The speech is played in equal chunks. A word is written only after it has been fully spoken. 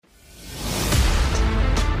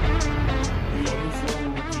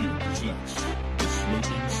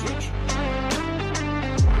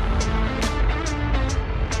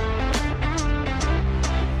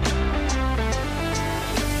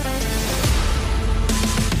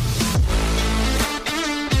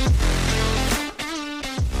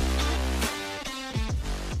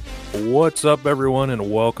What's up, everyone,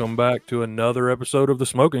 and welcome back to another episode of The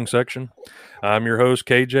Smoking Section. I'm your host,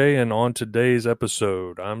 KJ, and on today's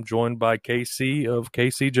episode, I'm joined by KC of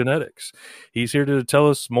KC Genetics. He's here to tell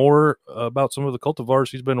us more about some of the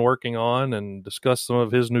cultivars he's been working on and discuss some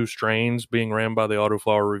of his new strains being ran by the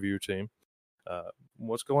Autoflower Review team.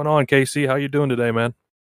 What's going on, KC? How you doing today, man?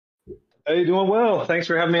 Hey, doing well. Thanks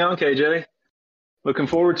for having me on, KJ. Looking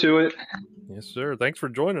forward to it. Yes, sir. Thanks for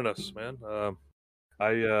joining us, man.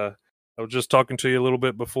 I was just talking to you a little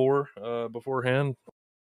bit beforehand.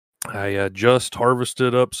 I just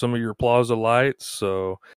harvested up some of your Plaza Lights,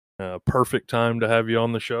 so perfect time to have you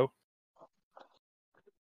on the show.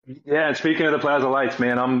 Yeah, and speaking of the Plaza Lights,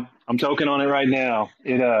 man, I'm toking on it right now.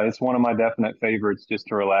 It's one of my definite favorites, just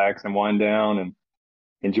to relax and wind down and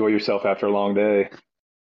enjoy yourself after a long day.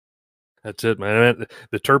 That's it, man.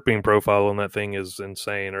 The terpene profile on that thing is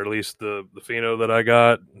insane, or at least the pheno that I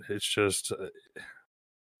got. It's just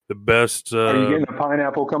the best. Are you getting the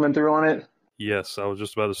pineapple coming through on it? Yes, I was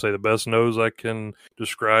just about to say the best nose I can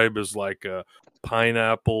describe is like a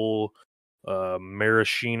pineapple,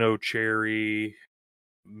 maraschino cherry,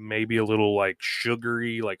 maybe a little like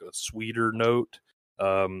sugary, like a sweeter note.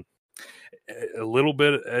 A little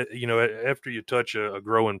bit, after you touch a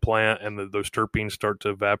growing plant and those terpenes start to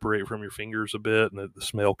evaporate from your fingers a bit, and the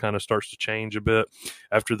smell kind of starts to change a bit.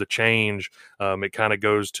 After the change, it kind of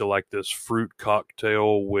goes to like this fruit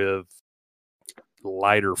cocktail with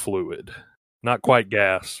lighter fluid. Not quite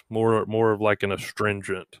gas, more of like an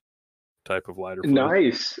astringent type of lighter fluid.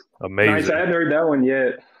 Nice. Amazing. Nice. I hadn't heard that one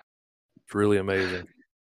yet. It's really amazing.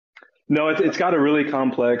 No, it's got a really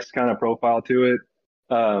complex kind of profile to it.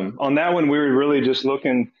 On that one, we were really just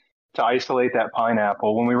looking to isolate that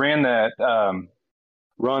pineapple. When we ran that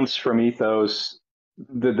runs from Ethos,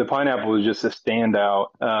 the pineapple was just a standout.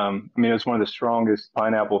 It's one of the strongest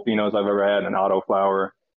pineapple phenos I've ever had in autoflower.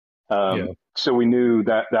 So we knew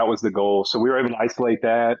that was the goal. So we were able to isolate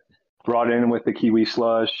that, brought it in with the kiwi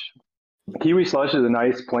slush. Kiwi slush is a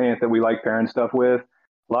nice plant that we like pairing stuff with.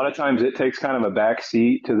 A lot of times it takes kind of a back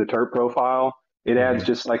seat to the terp profile. It adds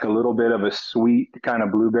just like a little bit of a sweet kind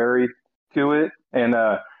of blueberry to it. And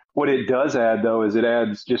what it does add, though, is it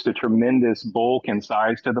adds just a tremendous bulk and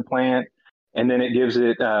size to the plant. And then it gives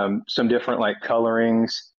it some different like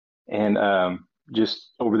colorings and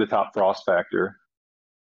just over-the-top frost factor.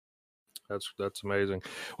 That's amazing.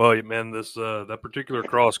 Well, man, this that particular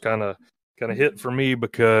cross kind of hit for me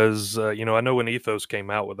because I know when Ethos came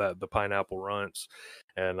out with the pineapple runts,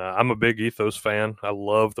 and I'm a big Ethos fan. I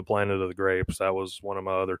love the Planet of the Grapes. That was one of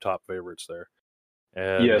my other top favorites there.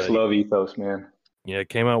 And, yes, love Ethos, man. Yeah, it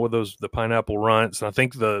came out with the pineapple runts, and I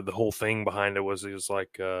think the whole thing behind it was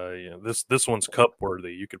like this one's cup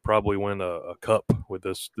worthy. You could probably win a cup with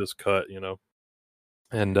this cut,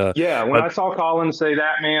 And when I saw Colin say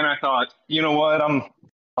that, man, I thought, you know what, I'm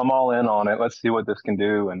all in on it. Let's see what this can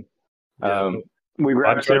do. And we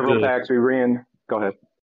grabbed several packs. We ran. Go ahead.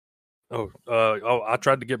 I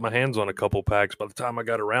tried to get my hands on a couple packs. By the time I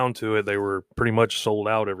got around to it, they were pretty much sold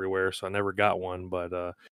out everywhere, so I never got one. But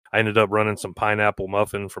I ended up running some pineapple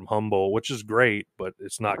muffin from Humboldt, which is great, but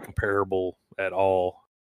it's not comparable at all.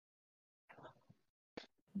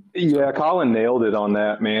 Yeah, Colin nailed it on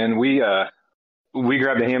that, man. We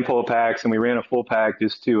grabbed a handful of packs and we ran a full pack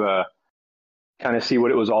just to kind of see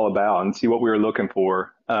what it was all about and see what we were looking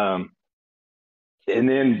for. And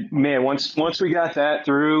then, man, once we got that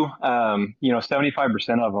through,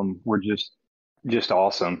 75% of them were just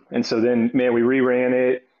awesome. And so then, man, we reran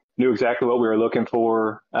it, knew exactly what we were looking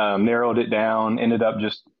for, narrowed it down, ended up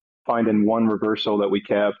just finding one reversal that we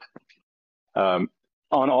kept. On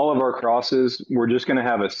all of our crosses, we're just going to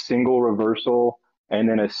have a single reversal and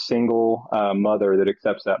then a single mother that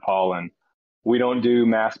accepts that pollen. We don't do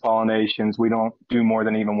mass pollinations. We don't do more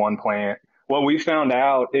than even one plant. What we found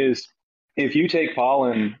out is if you take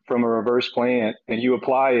pollen from a reverse plant and you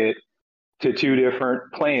apply it to two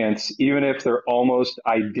different plants, even if they're almost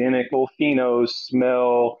identical phenos,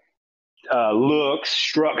 smell, looks,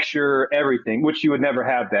 structure, everything, which you would never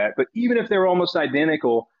have that. But even if they're almost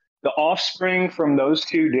identical, the offspring from those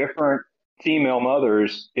two different female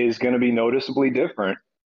mothers is going to be noticeably different.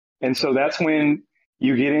 And so that's when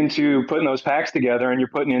you get into putting those packs together and you're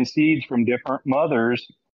putting in seeds from different mothers,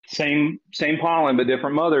 same pollen, but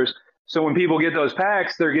different mothers. So when people get those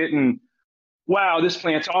packs, they're getting, wow, this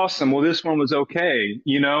plant's awesome. Well, this one was okay,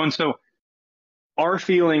 And so our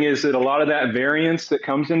feeling is that a lot of that variance that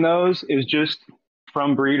comes in those is just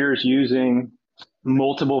from breeders using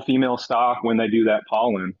multiple female stock when they do that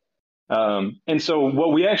pollen. And so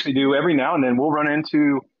what we actually do every now and then, we'll run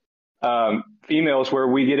into females where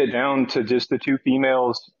we get it down to just the two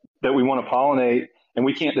females that we want to pollinate. and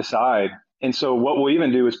we can't decide. And so what we'll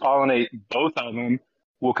even do is pollinate both of them.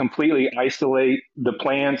 We'll completely isolate the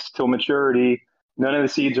plants till maturity. None of the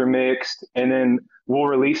seeds are mixed, and then we'll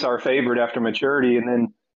release our favorite after maturity, and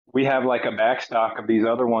then we have like a backstock of these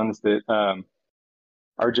other ones that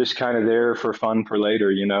are just kind of there for fun for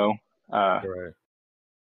later, you know. Right.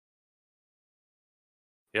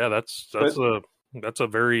 Yeah, But that's a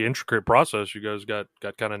very intricate process you guys got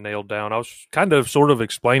kind of nailed down. I was kind of sort of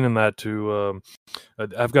explaining that to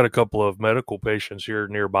I've got a couple of medical patients here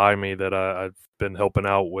nearby me that I've been helping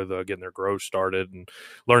out with getting their grow started and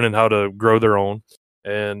learning how to grow their own.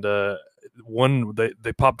 And one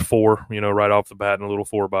they popped four, you know, right off the bat in a little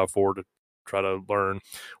 4x4 to try to learn.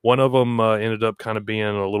 One of them ended up kind of being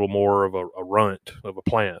a little more of a runt of a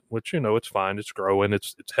plant, which, you know, it's fine, it's growing,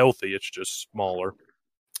 it's healthy, it's just smaller.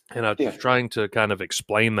 And I was yeah, trying to kind of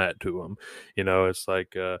explain that to him. You know, it's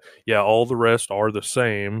like, yeah, all the rest are the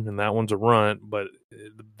same, and that one's a runt. But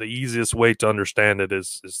the easiest way to understand it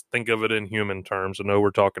is think of it in human terms. I know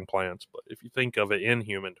we're talking plants, but if you think of it in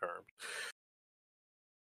human terms,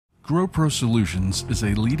 GrowPro Solutions is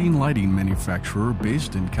a leading lighting manufacturer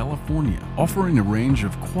based in California, offering a range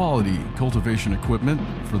of quality cultivation equipment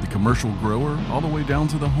for the commercial grower all the way down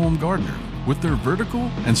to the home gardener. With their vertical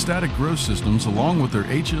and static grow systems along with their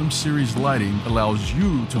HM series lighting allows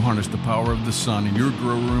you to harness the power of the sun in your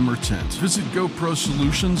grow room or tent. Visit GoPro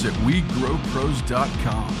Solutions at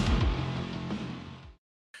WeGrowPros.com.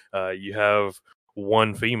 you have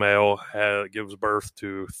one female gives birth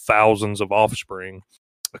to thousands of offspring.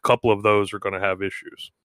 A couple of those are going to have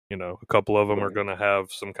issues. You know, a couple of them are going to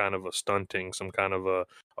have some kind of a stunting, some kind of a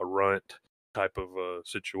runt type of a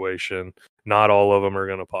situation. Not all of them are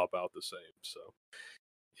going to pop out the same. So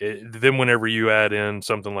then whenever you add in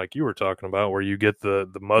something like you were talking about, where you get the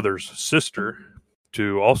mother's sister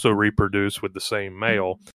to also reproduce with the same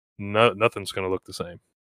male, nothing's going to look the same.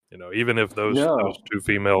 You know, even if those no, two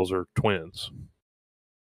females are twins.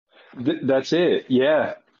 that's it.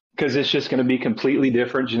 Yeah, because it's just going to be completely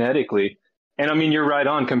different genetically. And I mean, you're right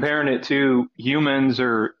on. Comparing it to humans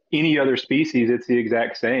or any other species, it's the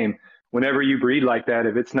exact same. Whenever you breed like that,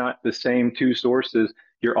 if it's not the same two sources,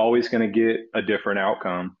 you're always going to get a different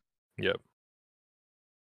outcome. Yep.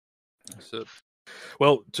 So,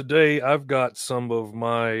 well, today I've got some of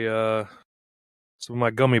my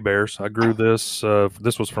gummy bears. I grew this.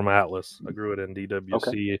 This was from Atlas. I grew it in Okay.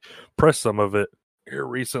 DWC. Pressed some of it here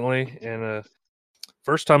recently, and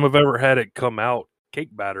first time I've ever had it come out cake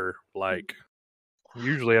batter like.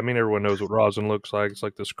 Usually, I mean, everyone knows what rosin looks like. It's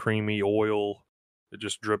like this creamy oil that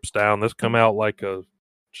just drips down. This come out like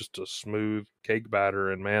just a smooth cake batter,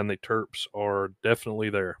 and man, the terps are definitely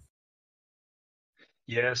there.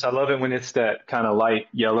 Yes, I love it when it's that kind of light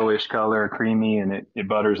yellowish color, creamy, and it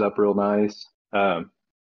butters up real nice.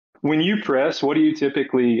 When you press, what do you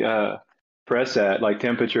typically press at, like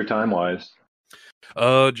temperature time wise?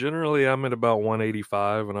 Generally, I'm at about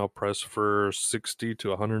 185, and I'll press for 60 to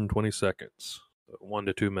 120 seconds, 1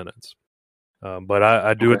 to 2 minutes. But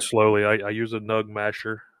I do it Okay. slowly. I use a nug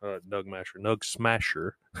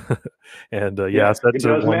smasher, and yeah, I Yeah, set it to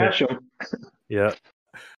does one. mash them. Yeah,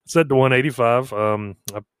 set to 185.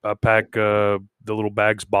 I pack the little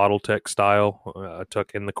bags bottle tech style. I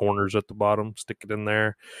tuck in the corners at the bottom, stick it in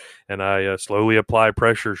there, and I slowly apply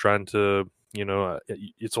pressure, trying to, you know,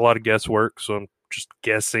 it's a lot of guesswork. So I'm just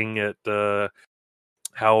guessing at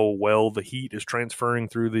how well the heat is transferring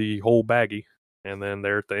through the whole baggie. And then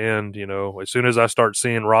there at the end, you know, as soon as I start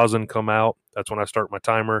seeing rosin come out, that's when I start my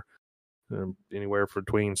timer. Anywhere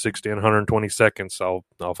between 60 and 120 seconds, I'll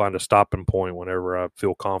find a stopping point whenever I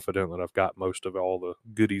feel confident that I've got most of all the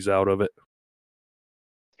goodies out of it.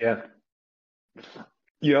 Yeah.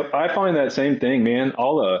 Yep. I find that same thing, man.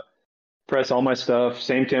 I'll press all my stuff,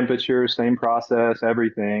 same temperature, same process,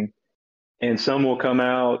 everything. And some will come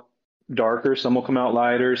out darker, some will come out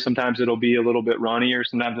lighter. Sometimes it'll be a little bit runnier,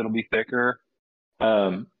 sometimes it'll be thicker.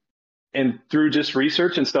 Um, and through just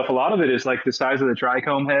research and stuff, a lot of it is like the size of the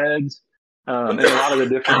trichome heads, and a lot of the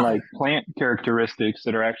different like plant characteristics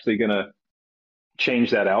that are actually going to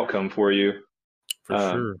change that outcome for you. For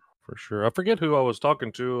Um, sure. For sure. I forget who I was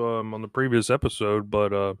talking to on the previous episode,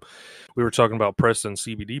 but we were talking about pressing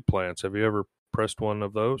CBD plants. Have you ever pressed one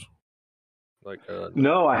of those? Like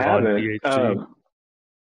no, I non haven't. THC?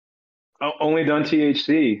 Only done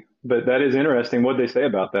THC, but that is interesting. What they say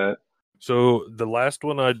about that? So the last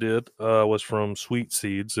one I did was from Sweet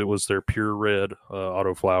Seeds. It was their pure red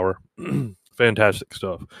autoflower. Fantastic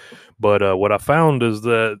stuff. But what I found is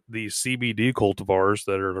that the CBD cultivars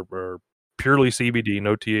that are purely CBD,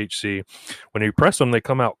 no THC, when you press them, they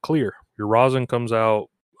come out clear. Your rosin comes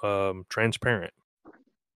out transparent.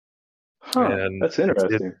 Huh, And that's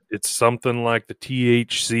interesting. it's something like the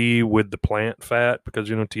THC with the plant fat, because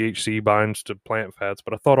THC binds to plant fats,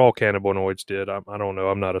 but I thought all cannabinoids did. I don't know.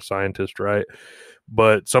 I'm not a scientist, right?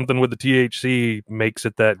 But something with the THC makes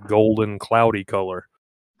it that golden cloudy color,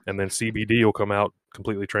 and then CBD will come out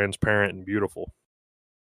completely transparent and beautiful.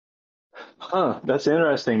 Huh, that's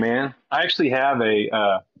interesting, man. I actually have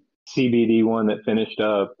a CBD one that finished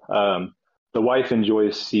up. The wife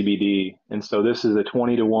enjoys CBD, and so this is a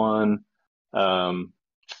 20-to-1. Um,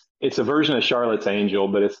 it's a version of Charlotte's Angel,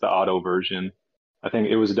 but it's the auto version. I think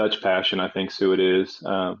it was Dutch Passion, I think so it is.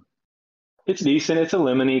 It's decent. It's a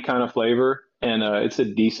lemony kind of flavor, and it's a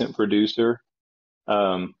decent producer.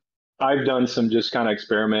 Um, I've done some just kind of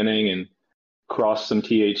experimenting and crossed some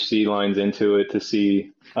THC lines into it to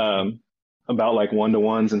see about like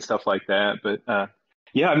 1-to-1s and stuff like that. But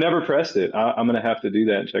yeah, I've never pressed it. I'm going to have to do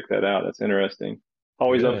that and check that out. That's interesting.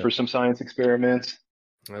 Always up Yeah, for some science experiments.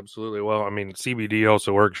 absolutely. Well, CBD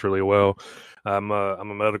also works really well. I'm a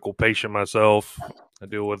medical patient myself. I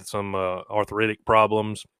deal with some arthritic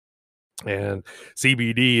problems, and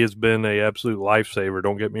CBD has been a absolute lifesaver.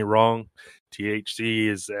 Don't get me wrong. THC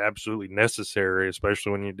is absolutely necessary,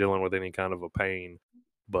 especially when you're dealing with any kind of a pain.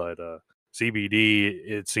 But CBD,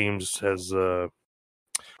 it seems, has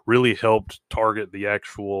really helped target the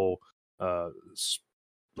actual uh,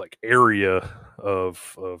 like area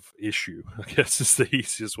of issue. I guess is the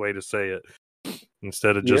easiest way to say it.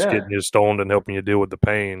 Instead of just Yeah, getting you stoned and helping you deal with the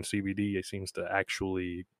pain, CBD seems to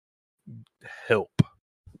actually help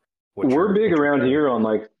what we're big what you're around having. here on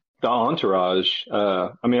like the entourage.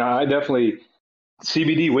 I mean, I definitely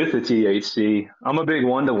CBD with the THC. I'm a big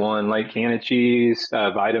 1-to-1, like can of cheese,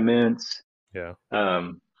 vitamins. Yeah.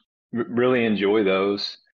 Um, really enjoy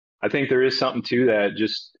those. I think there is something to that,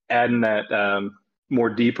 just adding that more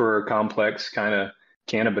deeper or complex kind of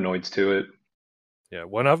cannabinoids to it. Yeah,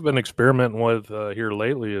 what I've been experimenting with here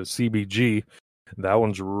lately is CBG. That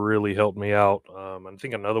one's really helped me out. I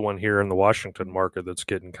think another one here in the Washington market that's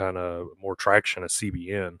getting kind of more traction is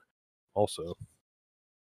CBN also.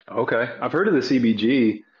 Okay, I've heard of the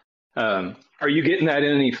CBG. Are you getting that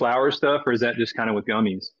in any flower stuff, or is that just kind of with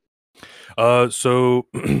gummies? So,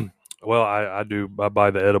 well, I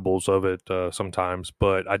buy the edibles of it sometimes,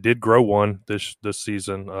 but I did grow one this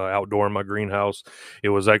season outdoor in my greenhouse. It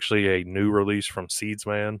was actually a new release from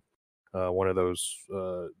Seedsman, one of those.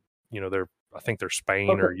 They're I think they're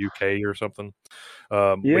Spain or Okay. UK or something.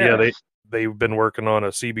 But yeah, Yeah. they've been working on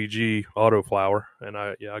a CBG autoflower, and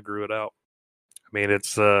I grew it out. I mean, it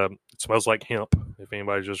smells like hemp. If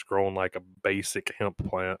anybody's just growing like a basic hemp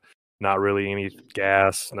plant, not really any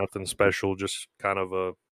gas, nothing special, just kind of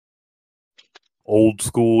a old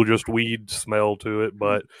school, just weed smell to it.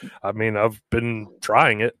 But I mean, I've been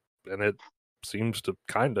trying it, and it seems to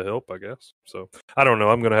kind of help, I guess. So I don't know.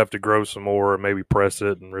 I'm gonna have to grow some more, and maybe press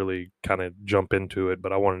it, and really kind of jump into it.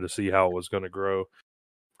 But I wanted to see how it was going to grow.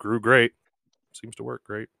 Grew great. Seems to work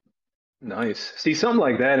great. Nice. See, something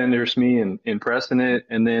like that interests me in pressing it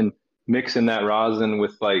and then mixing that rosin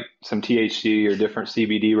with like some THC or different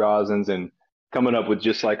CBD rosins and coming up with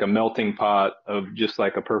just like a melting pot of just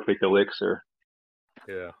like a perfect elixir.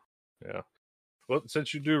 Yeah, yeah. Well,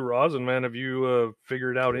 since you do rosin, man, have you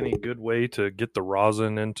figured out any good way to get the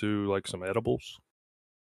rosin into like some edibles?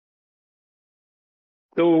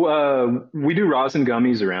 So we do rosin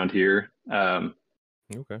gummies around here,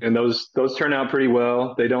 Okay. and those turn out pretty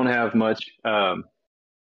well. They don't have much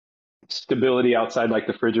stability outside like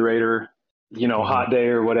the refrigerator. Hmm. Hot day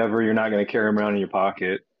or whatever, you're not going to carry them around in your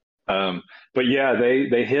pocket. But yeah,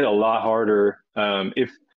 they hit a lot harder.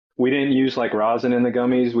 If we didn't use like rosin in the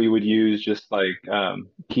gummies, we would use just like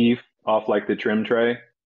keef off like the trim tray.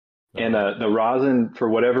 And Uh, the rosin, for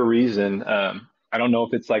whatever reason, I don't know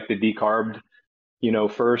if it's like the decarbed,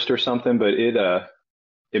 first or something, but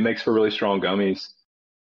it makes for really strong gummies.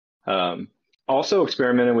 Um, Also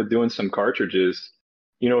experimented with doing some cartridges.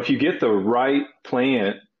 If you get the right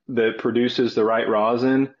plant that produces the right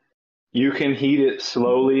rosin, you can heat it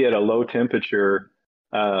slowly at a low temperature,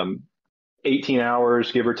 um, 18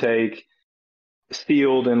 hours, give or take,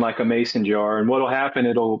 sealed in like a mason jar. And what'll happen,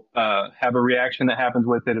 it'll have a reaction that happens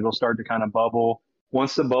with it. It'll start to kind of bubble.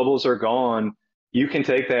 Once the bubbles are gone, you can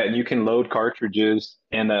take that and you can load cartridges.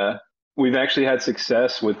 And we've actually had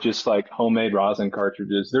success with just like homemade rosin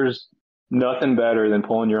cartridges. There's nothing better than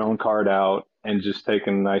pulling your own card out and just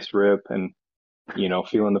taking a nice rip and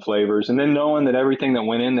feeling the flavors, and then knowing that everything that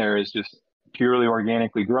went in there is just purely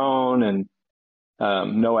organically grown and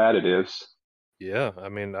no additives. yeah. I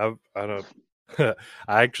mean, I don't.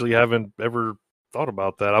 I actually haven't ever thought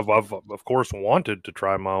about that. I've of course wanted to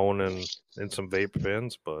try my own in some vape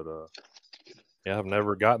pens, but Yeah, I've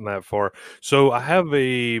never gotten that far. So I've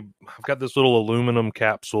got this little aluminum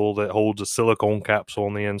capsule that holds a silicone capsule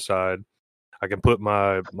on the inside. I can put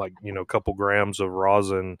my couple grams of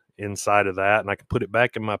rosin inside of that, and I can put it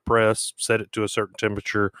back in my press, set it to a certain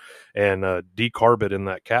temperature, and decarb it in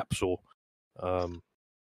that capsule. Um,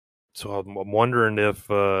 so I'm wondering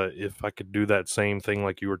if I could do that same thing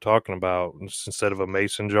like you were talking about, instead of a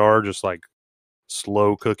mason jar, just like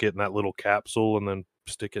slow cook it in that little capsule and then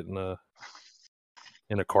stick it in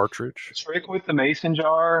a cartridge. Trick with the mason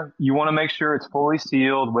jar, you want to make sure it's fully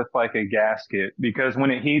sealed with like a gasket, because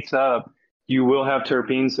when it heats up, you will have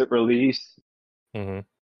terpenes that release. Mm-hmm.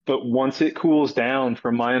 But once it cools down,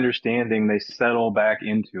 from my understanding, they settle back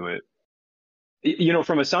into it.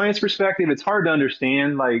 From a science perspective, it's hard to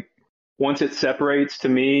understand. Like, once it separates, to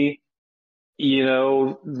me,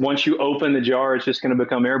 once you open the jar, it's just going to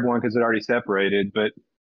become airborne because it already separated. But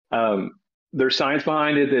um, there's science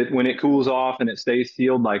behind it that when it cools off and it stays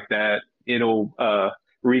sealed like that, it'll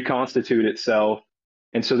reconstitute itself.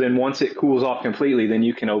 And so then once it cools off completely, then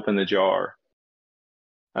you can open the jar.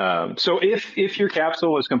 So if your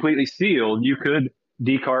capsule is completely sealed, you could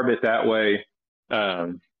decarb it that way.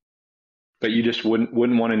 But you just wouldn't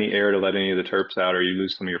want any air to let any of the terps out, or you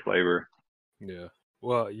lose some of your flavor. Yeah.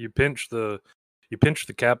 Well, you pinch the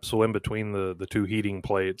capsule in between the two heating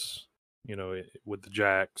plates, with the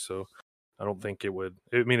jack. So I don't think it would.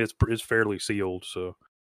 I mean, it's fairly sealed. So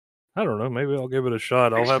I don't know. Maybe I'll give it a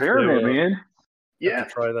shot. I'll Experiment, man. Have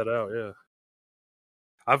to try that out. Yeah.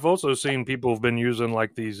 I've also seen people have been using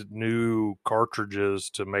like these new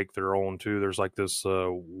cartridges to make their own too. There's like this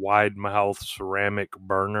wide mouth ceramic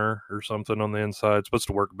burner or something on the inside. It's supposed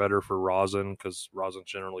to work better for rosin because rosin's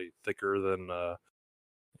generally thicker than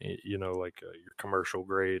your commercial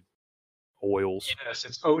grade oils. Yes,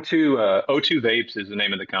 it's O2. O2 Vapes is the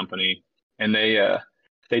name of the company, and they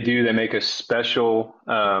make a special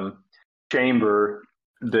chamber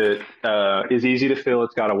that is easy to fill.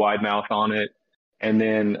 It's got a wide mouth on it, and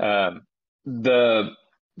then the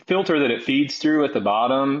filter that it feeds through at the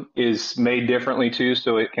bottom is made differently too,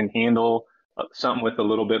 so it can handle something with a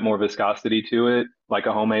little bit more viscosity to it, like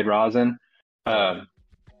a homemade rosin.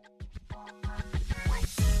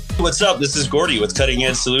 What's up? This is Gordy with Cutting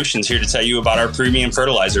Edge Solutions, here to tell you about our premium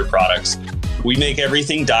fertilizer products. We make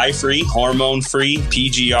everything dye-free, hormone-free,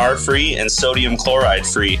 PGR-free, and sodium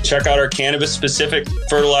chloride-free. Check out our cannabis-specific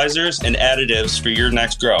fertilizers and additives for your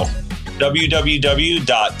next grow.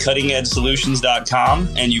 www.cuttingedgesolutions.com,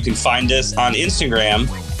 and you can find us on Instagram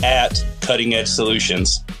at Cutting Edge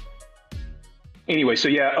Solutions. Anyway, so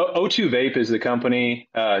yeah, O2 Vape is the company,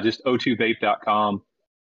 just o2vape.com.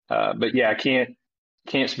 But yeah, I can't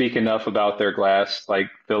speak enough about their glass, like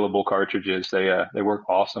fillable cartridges. They work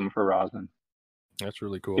awesome for rosin. That's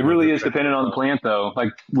really cool. It really is dependent on the plant, though. Like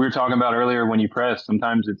we were talking about earlier, when you press,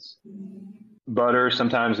 sometimes it's butter,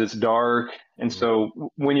 sometimes it's dark. And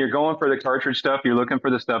so when you're going for the cartridge stuff, you're looking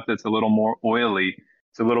for the stuff that's a little more oily.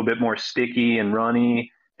 It's a little bit more sticky and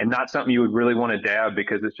runny, and not something you would really want to dab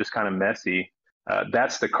because it's just kind of messy.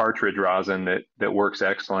 That's the cartridge rosin that works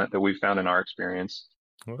excellent, that we've found in our experience.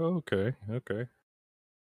 Okay.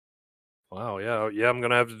 Wow, yeah. I'm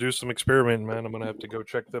gonna have to do some experimenting, man. I'm gonna have to go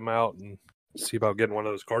check them out and see about getting one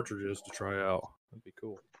of those cartridges to try out. That'd be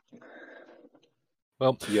cool.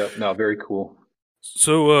 Well, yep, no, very cool.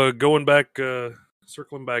 So going back,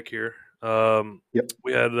 circling back here, yep.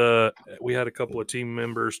 we had a couple of team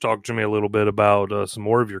members talk to me a little bit about some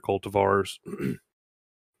more of your cultivars,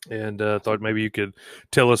 and thought maybe you could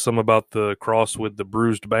tell us some about the cross with the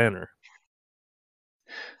Bruised Banner.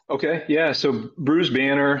 Okay, yeah. So Bruised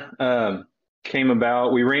Banner came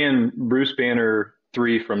about. We ran Bruised Banner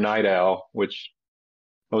 3 from Night Owl, which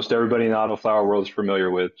most everybody in the autoflower world is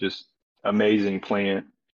familiar with. Just amazing plant.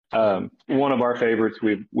 One of our favorites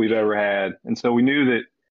we've ever had. And so we knew that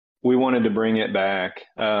we wanted to bring it back.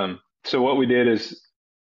 So what we did is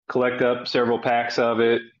collect up several packs of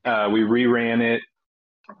it. We reran it.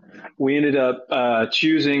 We ended up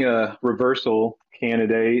choosing a reversal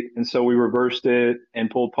candidate, and so we reversed it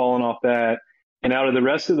and pulled pollen off that. And out of the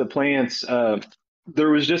rest of the plants, there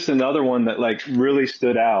was just another one that like really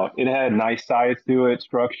stood out. It had nice size to it,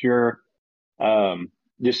 structure,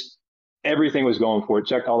 just everything was going for it.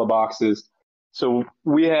 Checked all the boxes. So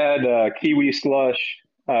we had kiwi slush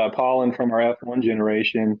pollen from our F1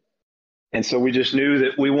 generation, and so we just knew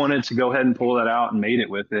that we wanted to go ahead and pull that out and mate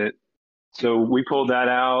it with it. So we pulled that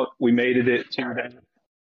out. We mated it to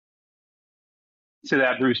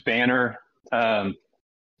that Bruised Banner. The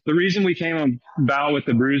reason we came about with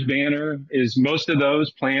the Bruised Banner is most of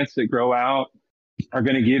those plants that grow out are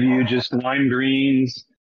going to give you just lime greens,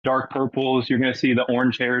 dark purples. You're going to see the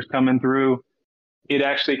orange hairs coming through. it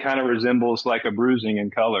actually kind of resembles like a bruising in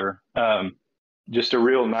color. Just a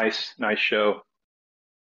real nice show.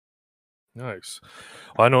 Nice.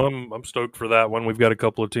 Well, I know I'm stoked for that one. We've got a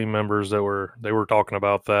couple of team members that were talking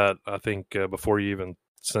about that. I think before you even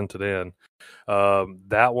sent it in,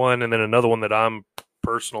 that one, and then another one that I'm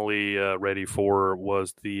personally ready for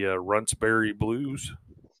was the Runtsberry Blues.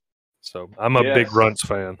 So I'm a big Runts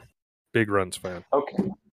fan. Big Runts fan. Okay.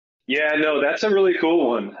 Yeah, no, that's a really cool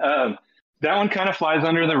one. That one kind of flies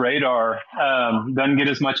under the radar. Doesn't get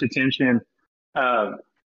as much attention.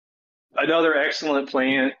 Another excellent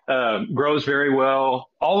plant, grows very well.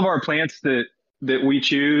 All of our plants that we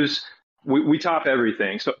choose, we top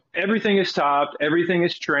everything. So everything is topped, everything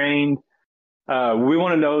is trained. We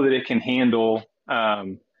want to know that it can handle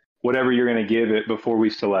whatever you're going to give it before we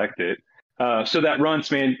select it. So that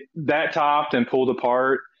runts, man, that topped and pulled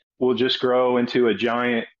apart will just grow into a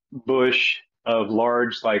giant bush of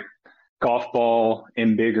large, like golf ball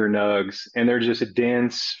and bigger nugs. And they're just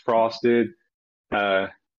dense, frosted,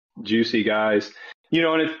 juicy guys.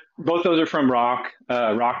 And both those are from Rock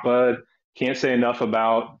Bud. Can't say enough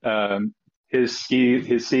about his seeds,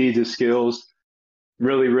 his skills.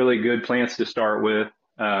 Really, really good plants to start with,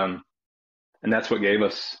 and that's what gave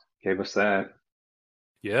us that.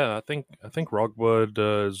 Yeah, I think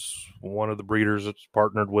Rockbud is one of the breeders that's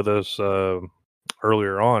partnered with us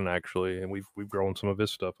earlier on, actually, and we've grown some of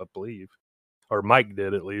his stuff, I believe, or Mike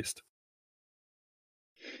did at least.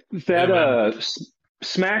 That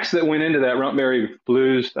smacks that went into that Runtberry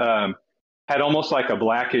Blues had almost like a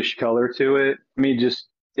blackish color to it. I mean, just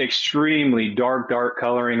extremely dark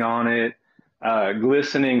coloring on it,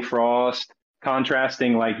 glistening frost,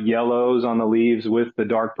 contrasting like yellows on the leaves with the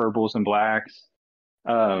dark purples and blacks.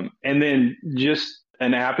 And then just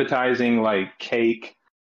an appetizing like cake,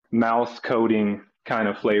 mouth coating kind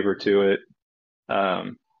of flavor to it.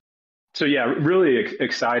 So yeah, really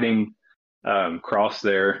exciting cross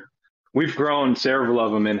there. We've grown several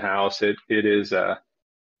of them in house. It's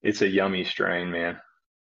a yummy strain, man.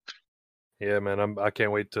 Yeah, man, I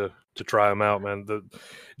can't wait to try them out, man.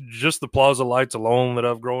 Just the Plaza Lights alone that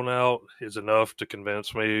I've grown out is enough to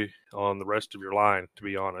convince me on the rest of your line, to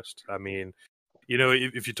be honest. I mean,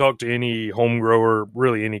 if you talk to any home grower,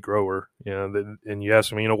 really any grower, and you ask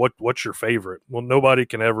them, what's your favorite? Well, nobody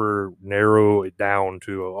can ever narrow it down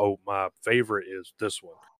to, my favorite is this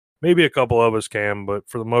one. Maybe a couple of us can, but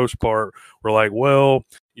for the most part, we're like, well,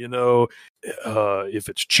 if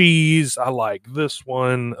it's cheese, I like this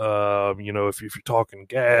one. If you're talking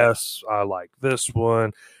gas, I like this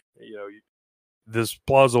one. This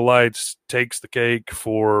Plaza Lights takes the cake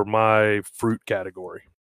for my fruit category.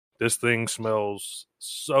 This thing smells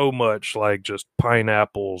so much like just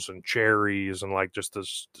pineapples and cherries and like just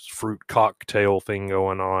this fruit cocktail thing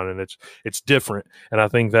going on, and it's different. And I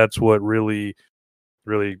think that's what really,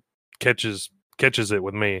 really catches it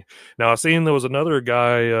with me. Now, I seen there was another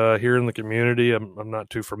guy here in the community. I'm not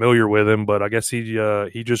too familiar with him, but I guess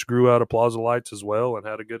he just grew out of Plaza Lights as well and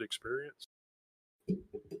had a good experience.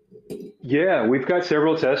 Yeah, we've got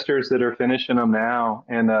several testers that are finishing them now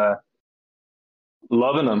and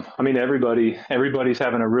loving them. I mean, everybody's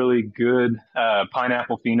having a really good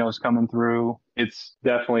pineapple phenos coming through. It's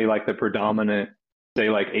definitely like the predominant, say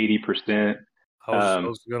like 80%. I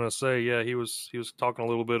was gonna say, yeah, he was talking a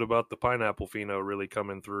little bit about the pineapple pheno really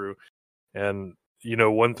coming through, and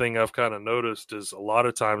one thing I've kind of noticed is a lot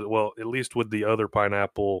of times, well, at least with the other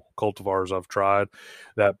pineapple cultivars I've tried,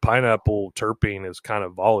 that pineapple terpene is kind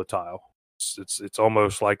of volatile. It's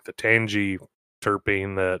almost like the tangy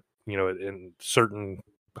terpene that in certain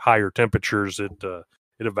higher temperatures it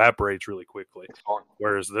evaporates really quickly,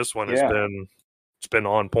 whereas this one has been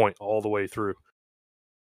on point all the way through.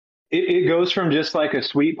 It goes from just like a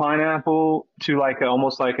sweet pineapple to like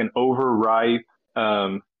almost like an overripe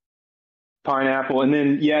pineapple. And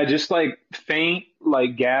then, just like faint,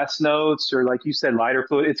 like gas notes or like you said, lighter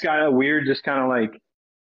fluid. It's got a weird, just kind of like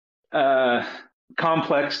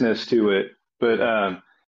complexness to it. But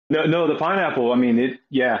no, the pineapple, I mean,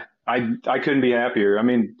 I couldn't be happier. I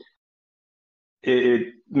mean,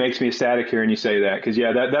 it makes me ecstatic hearing you say that. Cause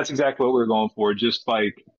that's exactly what we're going for. Just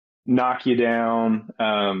like knock you down,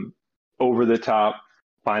 over the top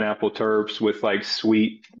pineapple terps with like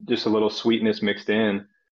just a little sweetness mixed in.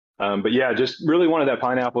 But just really wanted that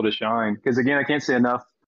pineapple to shine. Because again, I can't say enough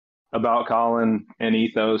about Colin and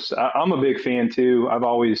Ethos. I'm a big fan too. I've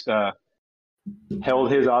always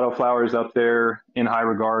held his auto flowers up there in high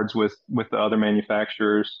regards with the other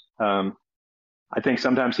manufacturers. I think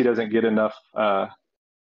sometimes he doesn't get enough.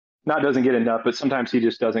 Not doesn't get enough, but sometimes he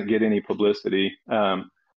just doesn't get any publicity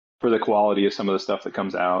for the quality of some of the stuff that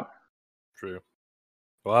comes out. True.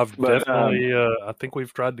 Well, I've But definitely, I think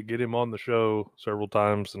we've tried to get him on the show several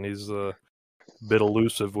times, and he's a bit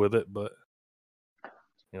elusive with it. But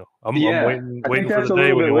I'm yeah, I think waiting for that's the a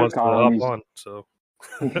day little when he bit with wants to hop Colin. on. So,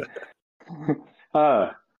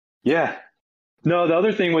 Yeah. No, the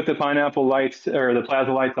other thing with the pineapple lights or the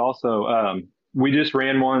plaza lights also, we just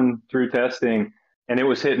ran one through testing and it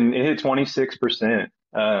hit 26%.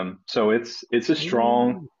 So it's a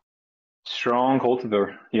strong, Ooh. strong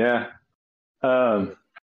cultivar. Yeah. Um,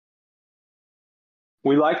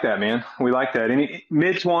 we like that, man. We like that. Any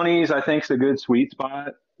mid 20s, I think, is a good sweet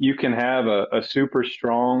spot. You can have a super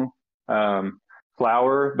strong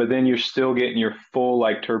flower, but then you're still getting your full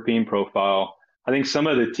like terpene profile. I think some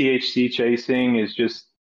of the THC chasing is just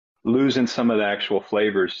losing some of the actual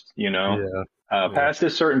flavors, Yeah, yeah, Past a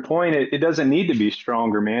certain point, it doesn't need to be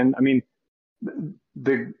stronger, man. I mean,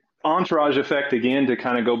 the entourage effect again, to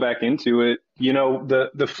kind of go back into it,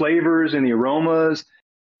 the flavors and the aromas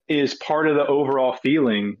is part of the overall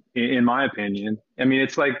feeling, in my opinion. I mean,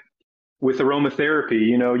 it's like with aromatherapy,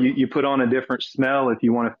 you put on a different smell if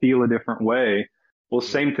you want to feel a different way. Well, yeah,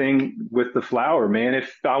 same thing with the flower, man.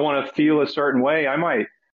 If I want to feel a certain way, I might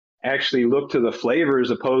actually look to the flavor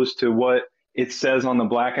as opposed to what it says on the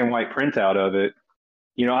black and white printout of it.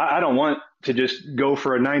 I don't want to just go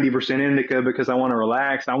for a 90% indica because I want to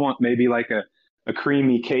relax. I want maybe like a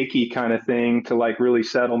creamy, cakey kind of thing to like really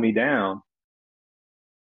settle me down.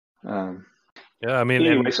 Um, yeah. I mean,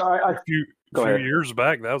 anyway, and so I a few go ahead. years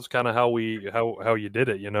back, that was kind of how you did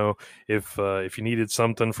it. If you needed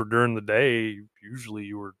something for during the day, usually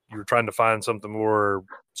you were trying to find something more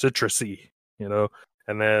citrusy,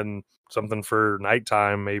 and then something for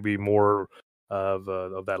nighttime, maybe more of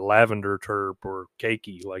that lavender terp or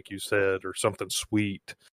cakey, like you said, or something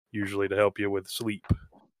sweet, usually to help you with sleep.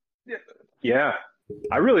 Yeah,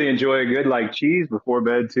 I really enjoy a good like cheese before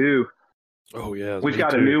bed too. Oh yeah, We've me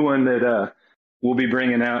got a too. new one that we'll be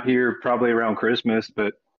bringing out here probably around Christmas,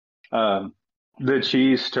 but the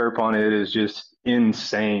cheese terp on it is just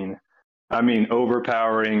insane. I mean,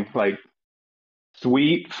 overpowering, like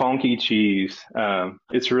sweet, funky cheese.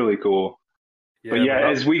 It's really cool. But Yeah, yeah,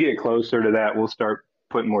 man. as we get closer to that, we'll start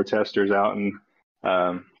putting more testers out and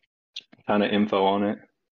um, kind of info on it.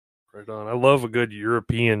 Right on. I love a good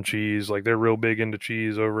European cheese. Like they're real big into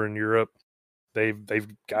cheese over in Europe. They've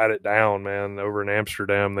got it down, man. Over in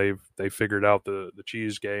Amsterdam, they figured out the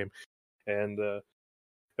cheese game. And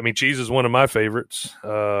I mean, cheese is one of my favorites.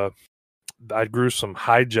 I grew some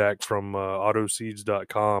hijack from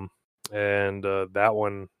autoseeds.com, and that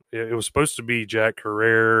one it was supposed to be Jack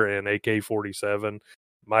Herrera and AK-47,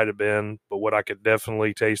 might have been, but what I could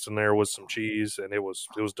definitely taste in there was some cheese, and it was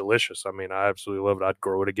delicious. I mean, I absolutely loved it. I'd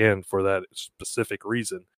grow it again for that specific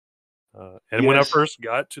reason. And when I Yes. first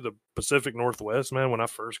got to the Pacific Northwest, man, when I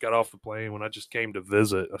first got off the plane, when I just came to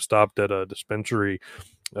visit, I stopped at a dispensary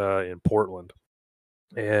in Portland.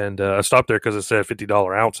 And I stopped there because it said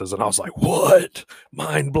 $50 ounces, and I was like, "What?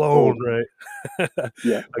 Mind blown!" Oh, Right?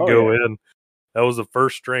 yeah. I Oh, go yeah. in. That was the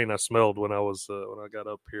first strain I smelled when I got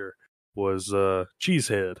up here was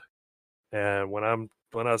Cheesehead. And when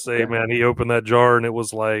I say, Okay. man, he opened that jar and it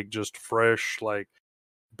was like just fresh, like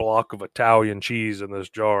block of Italian cheese in this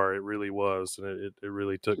jar. It really was, and it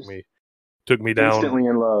really Just took me down. instantly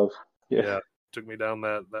in love. Yeah. Yeah, took me down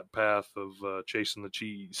that path of chasing the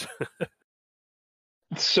cheese.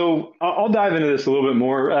 So I'll dive into this a little bit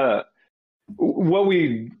more. What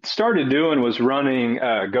we started doing was running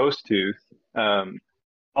Ghost Tooth,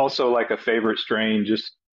 also like a favorite strain,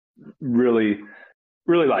 just really,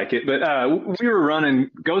 really like it. But we were running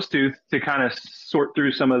Ghost Tooth to kind of sort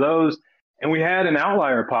through some of those, and we had an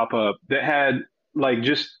outlier pop up that had like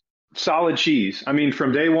just solid cheese. I mean,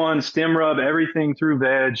 from day one, stem rub, everything through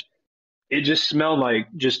veg. It just smelled like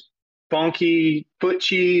just funky foot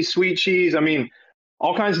cheese, sweet cheese. I mean,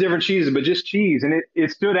 all kinds of different cheeses, but just cheese. And it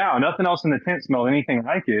stood out. Nothing else in the tent smelled anything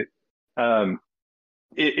like it. Um,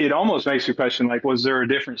 it almost makes you question, like, was there a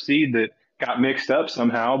different seed that got mixed up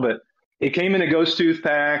somehow? But it came in a Ghost Tooth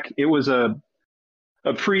pack. It was a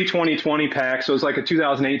pre 2020 pack. So it's like a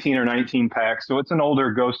 2018 or 19 pack. So it's an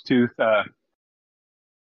older Ghost Tooth.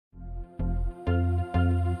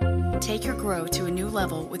 Take your grow to a new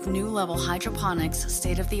level with New Level Hydroponics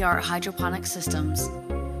state-of-the-art hydroponic systems.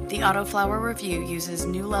 The Autoflower Review uses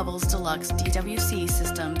New Level's deluxe DWC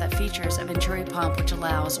system that features a Venturi pump which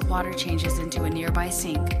allows water changes into a nearby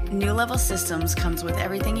sink. New Level Systems comes with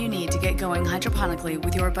everything you need to get going hydroponically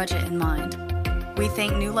with your budget in mind. We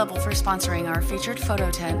thank New Level for sponsoring our featured photo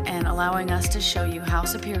tent and allowing us to show you how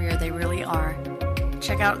superior they really are.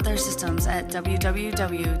 Check out their systems at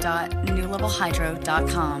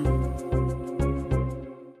www.newlevelhydro.com.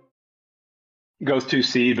 goes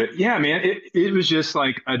 2C. But yeah, man, it was just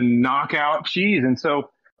like a knockout cheese. And so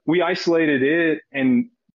we isolated it, and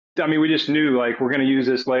I mean, we just knew like we're going to use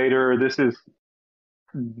this later.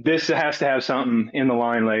 This has to have something in the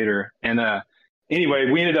line later. And anyway,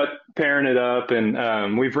 we ended up pairing it up,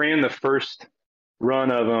 and we've ran the first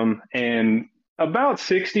run of them, and about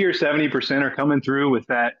 60 or 70% are coming through with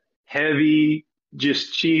that heavy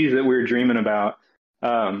just cheese that we were dreaming about.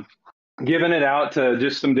 Giving it out to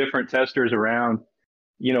just some different testers around.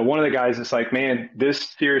 You know, one of the guys is like, man, this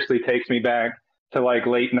seriously takes me back to like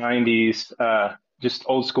late 90s, just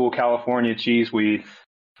old school California cheese weed.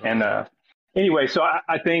 And anyway, so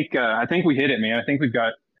I think we hit it, man. I think we've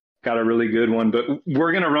got a really good one, but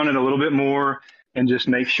we're going to run it a little bit more and just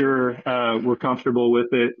make sure we're comfortable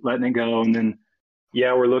with it, letting it go. And then,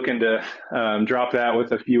 yeah, we're looking to drop that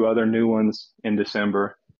with a few other new ones in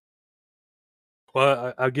December.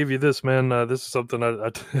 Well, I'll give you this, man. This is something I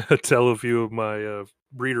tell a few of my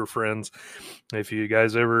breeder friends. If you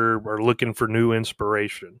guys ever are looking for new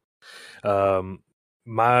inspiration, one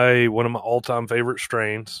of my all-time favorite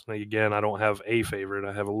strains. Again, I don't have a favorite;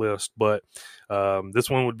 I have a list, but this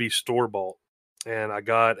one would be store-bought. And I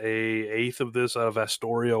got a eighth of this out of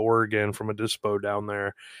Astoria, Oregon, from a dispo down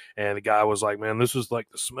there. And the guy was like, "Man, this is like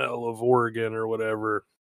the smell of Oregon or whatever."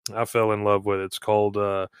 I fell in love with it. It's called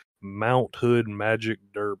Mount Hood Magic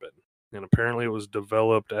Durban, and apparently it was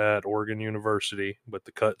developed at Oregon University, but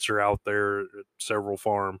the cuts are out there at several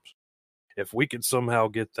farms. If we could somehow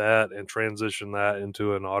get that and transition that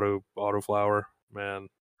into an autoflower, man,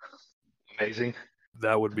 amazing.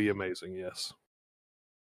 That would be amazing. Yes,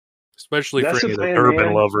 especially That's for any of the plan, Durban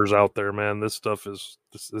man. lovers out there, man. This stuff is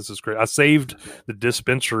this is great. I saved the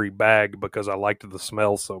dispensary bag because I liked the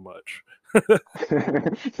smell so much.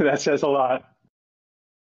 That says a lot.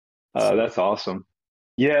 That's awesome.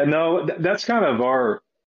 Yeah, no, that's kind of our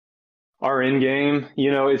end game.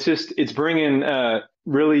 You know, it's bringing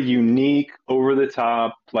really unique, over the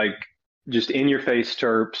top, like just in your face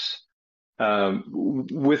terps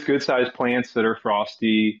with good sized plants that are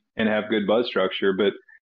frosty and have good bud structure, but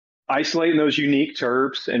isolating those unique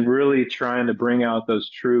terps and really trying to bring out those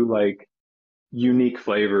true like unique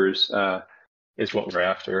flavors is what we're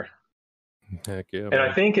after. Heck yeah, and man.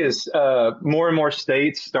 I think as more and more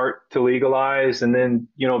states start to legalize, and then,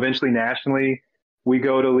 you know, eventually nationally we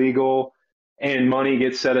go to legal and money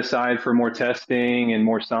gets set aside for more testing and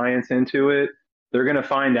more science into it, they're going to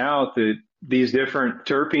find out that these different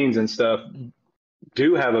terpenes and stuff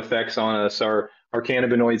do have effects on us, our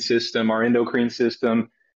cannabinoid system, our endocrine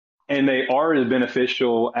system, and they are as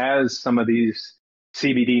beneficial as some of these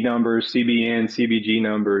CBD numbers, CBN, CBG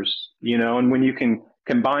numbers, you know. And when you can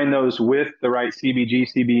combine those with the right CBG,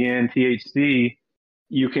 CBN, THC,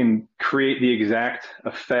 you can create the exact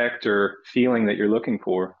effect or feeling that you're looking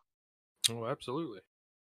for. Oh, absolutely.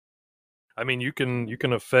 I mean, you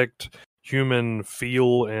can affect human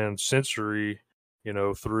feel and sensory, you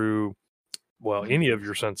know, through, well, any of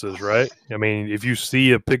your senses, right? I mean, if you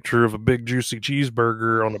see a picture of a big juicy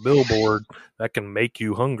cheeseburger on a billboard, that can make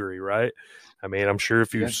you hungry, right? I mean, I'm sure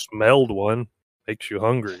if you smelled one, makes you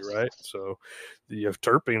hungry, right? So the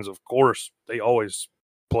terpenes, of course, they always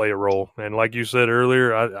play a role. And like you said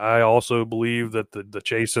earlier, I also believe that the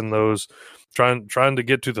chasing those, trying to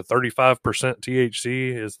get to the 35%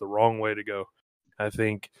 THC is the wrong way to go. I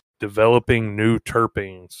think developing new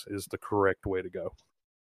terpenes is the correct way to go.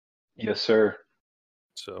 Yes, sir.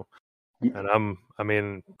 So, and I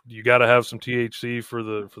mean, you got to have some THC for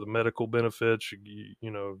the medical benefits.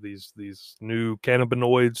 You know, these new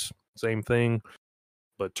cannabinoids, same thing.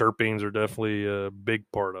 But terpenes are definitely a big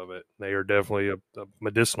part of it. They are definitely a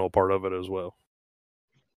medicinal part of it as well.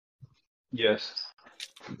 Yes.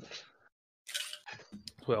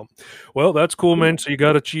 Well, that's cool, man. So you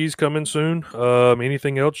got a cheese coming soon.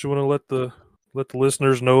 Anything else you want to let the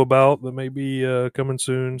listeners know about that may be coming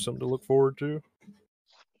soon? Something to look forward to?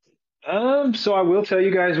 So I will tell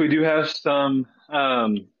you guys, we do have some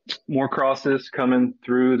more crosses coming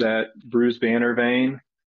through that Bruce Banner vein.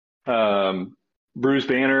 Bruce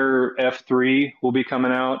Banner F3 will be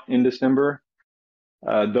coming out in December.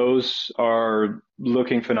 Those are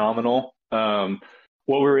looking phenomenal. What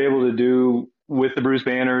we were able to do with the Bruce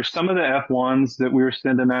Banner, some of the F1s that we were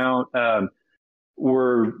sending out,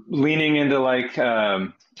 we're leaning into like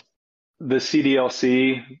the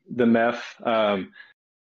CDLC, the meth.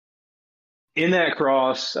 In that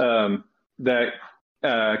cross, that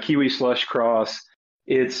Kiwi Slush cross,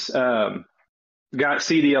 it's got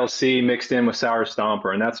CDLC mixed in with Sour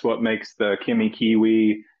Stomper, and that's what makes the Kimmy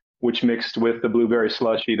Kiwi, which mixed with the Blueberry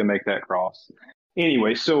Slushy to make that cross.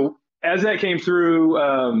 Anyway, so as that came through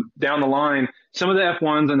down the line, some of the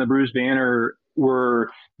F1s and the Bruce Banner were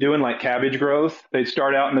doing like cabbage growth. They'd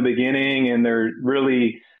start out in the beginning and they're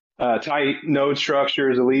really tight node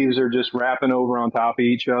structures. The leaves are just wrapping over on top of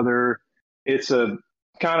each other. It's a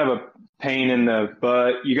kind of a pain in the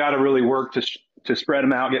butt. You got to really work to spread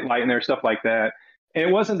them out, get light in there, stuff like that. And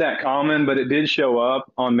it wasn't that common, but it did show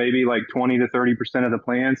up on maybe like 20 to 30% of the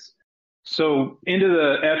plants. So into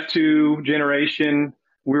the F2 generation,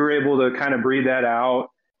 we were able to kind of breed that out.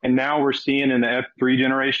 And now we're seeing in the F3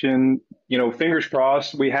 generation, fingers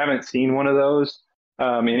crossed, we haven't seen one of those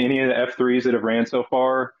in any of the F3s that have ran so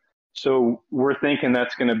far. So we're thinking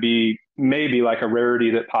that's going to be maybe like a rarity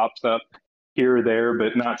that pops up here or there,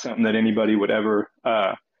 but not something that anybody would ever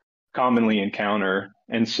commonly encounter.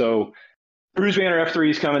 And so Bruce Banner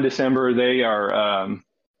F3s come in December. They are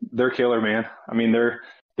they're killer, man. I mean, they're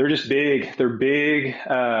just big. They're big.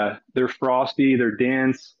 They're frosty. They're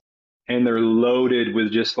dense. And they're loaded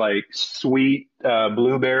with just like sweet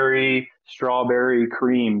blueberry, strawberry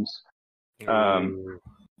creams. Yeah,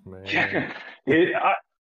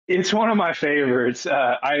 it's one of my favorites.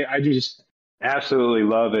 I just absolutely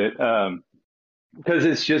love it because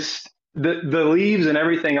it's just the leaves and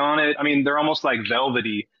everything on it. I mean, they're almost like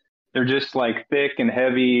velvety. They're just like thick and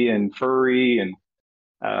heavy and furry, and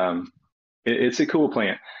it's a cool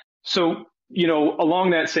plant. So, along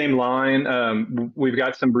that same line, we've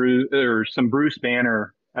got some Bruce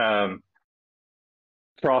Banner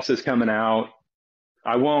crosses coming out.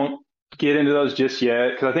 I won't get into those just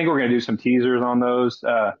yet because I think we're going to do some teasers on those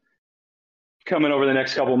coming over the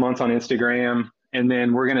next couple of months on Instagram. And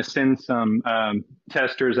then we're going to send some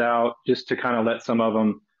testers out just to kind of let some of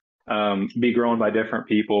them be grown by different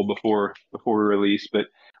people before we release. But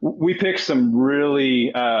we picked some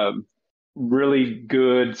really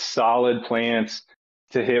good, solid plants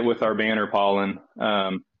to hit with our banner pollen.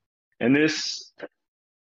 And this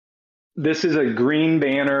is a green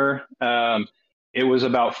banner. It was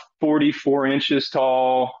about 44 inches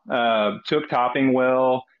tall, took topping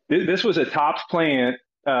well. This was a tops plant.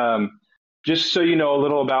 Just so you know a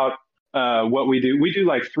little about what we do. We do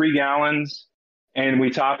like 3 gallons and we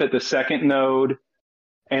top at the second node.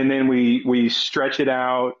 And then we stretch it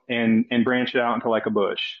out and branch it out into like a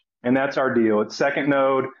bush. And that's our deal. It's second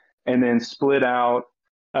node and then split out.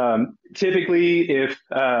 Typically, if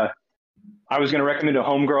I was going to recommend a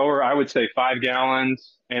home grower, I would say 5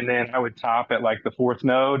 gallons, and then I would top at like the 4th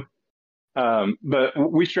node.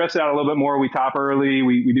 But we stress it out a little bit more. We top early.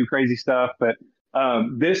 We do crazy stuff. But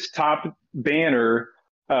this top banner,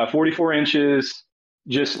 44 inches,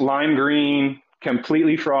 just lime green,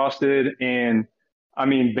 completely frosted, and I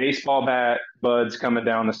mean, baseball bat buds coming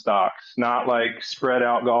down the stalks, not like spread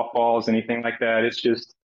out golf balls, anything like that. It's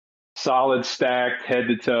just solid stacked head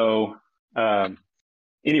to toe.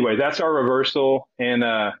 Anyway, that's our reversal.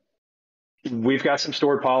 And we've got some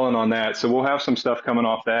stored pollen on that. So we'll have some stuff coming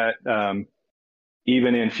off that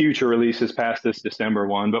even in future releases past this December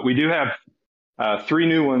one. But we do have 3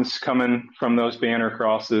 new ones coming from those banner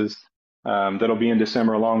crosses that'll be in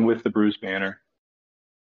December along with the Bruce banner.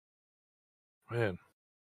 Man.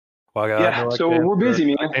 Well, so we're busy,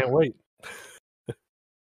 man. I can't wait.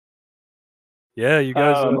 Yeah, you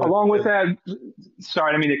guys. Along with that,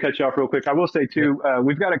 sorry, I didn't mean to cut you off real quick. I will say, too,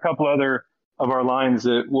 we've got a couple other of our lines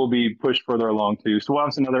that will be pushed further along, too. So we'll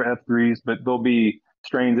have some other F3s, but there'll be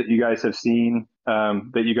strains that you guys have seen,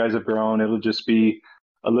 that you guys have grown. It'll just be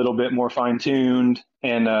a little bit more fine-tuned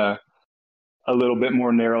and a little bit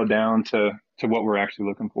more narrowed down to what we're actually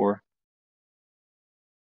looking for.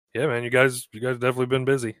 Yeah, man, you guys definitely been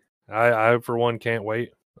busy. I for one can't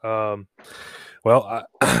wait. Well,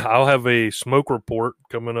 I'll have a smoke report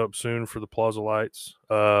coming up soon for the Plaza Lights.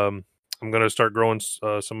 I'm going to start growing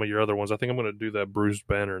some of your other ones. I think I'm going to do that Bruce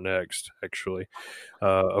banner next, actually.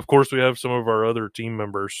 Of course, we have some of our other team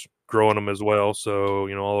members growing them as well. So,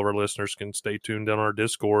 all of our listeners can stay tuned on our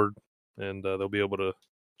Discord and they'll be able to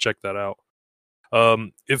check that out.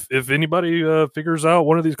 If anybody figures out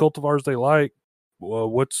one of these cultivars they like,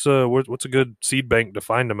 what's a good seed bank to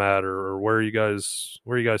find them at, or where are you guys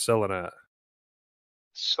selling at?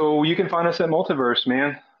 So you can find us at Multiverse,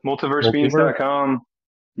 man. Multiversebeans.com.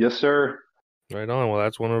 Yes, sir. Right on. Well,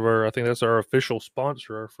 that's one of I think that's our official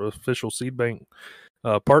sponsor, our official seed bank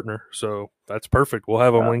partner. So that's perfect. We'll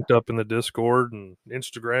have them linked up in the Discord and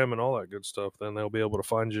Instagram and all that good stuff. Then they'll be able to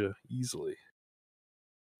find you easily.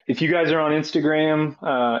 If you guys are on Instagram,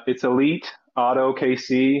 it's Elite Auto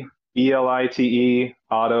KC, ELITE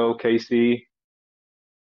Auto KC,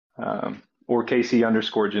 or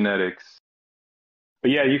KC_genetics. But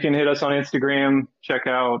yeah, you can hit us on Instagram, check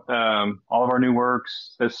out all of our new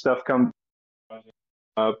works. As stuff comes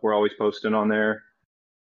up, we're always posting on there.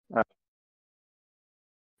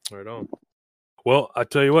 Right on. Well, I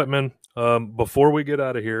tell you what, man, before we get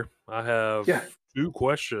out of here, I have Yeah. 2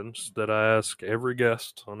 questions that I ask every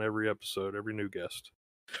guest on every episode, every new guest.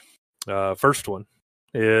 First one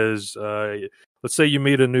is, let's say you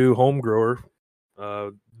meet a new home grower.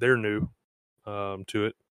 They're new to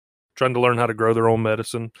it, trying to learn how to grow their own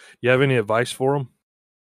medicine. You have any advice for them?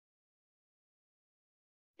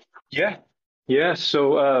 Yeah.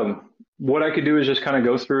 So what I could do is just kind of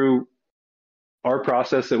go through our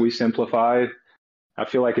process that we simplified. I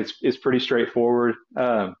feel like it's pretty straightforward.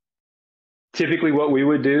 Typically, what we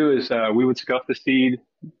would do is we would scuff the seed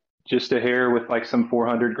just a hair with like some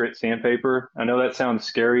 400 grit sandpaper. I know that sounds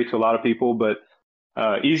scary to a lot of people, but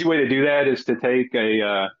easy way to do that is to take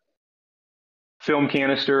a film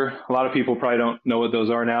canister. A lot of people probably don't know what those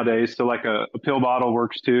are nowadays. So like a pill bottle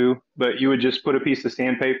works too, but you would just put a piece of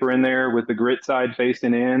sandpaper in there with the grit side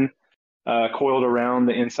facing in, coiled around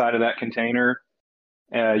the inside of that container.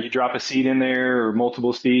 You drop a seed in there or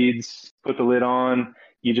multiple seeds, put the lid on.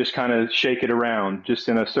 You just kind of shake it around just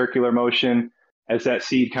in a circular motion. As that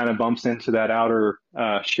seed kind of bumps into that outer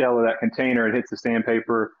shell of that container, it hits the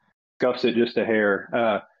sandpaper, scuffs it just a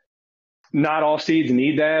hair. Not all seeds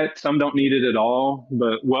need that. Some don't need it at all.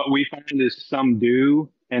 But what we find is some do.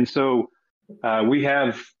 And so we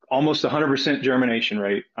have almost 100% germination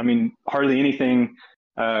rate. I mean, hardly anything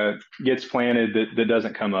gets planted that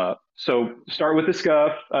doesn't come up. So start with the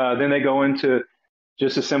scuff. Then they go into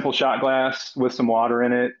just a simple shot glass with some water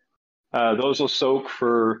in it. Those will soak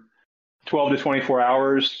for 12 to 24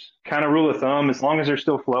 hours. Kind of rule of thumb, as long as they're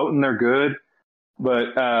still floating, they're good.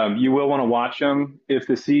 But you will want to watch them. If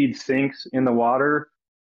the seed sinks in the water,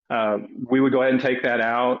 we would go ahead and take that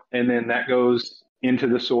out, and then that goes into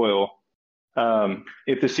the soil.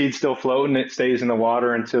 If the seed's still floating, it stays in the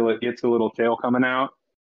water until it gets a little tail coming out.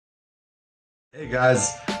 Hey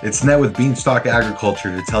guys, it's Ned with Beanstalk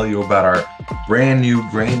Agriculture to tell you about our brand new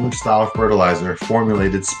granular style fertilizer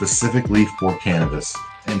formulated specifically for cannabis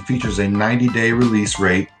and features a 90-day release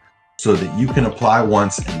rate so that you can apply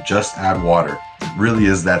once and just add water. It really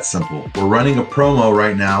is that simple. We're running a promo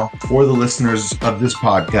right now for the listeners of this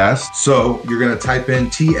podcast. So you're going to type in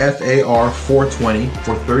TFAR 420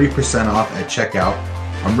 for 30% off at checkout.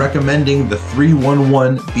 I'm recommending the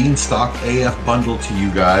 311 Beanstalk AF bundle to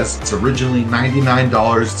you guys. It's originally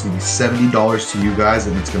 $99. It's going to be $70 to you guys,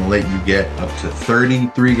 and it's going to let you get up to 30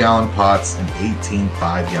 3-gallon pots and 18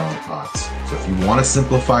 5-gallon pots. So if you want to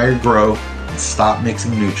simplify your grow and stop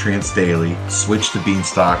mixing nutrients daily, switch to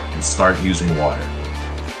Beanstalk and start using water.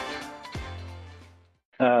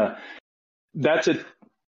 The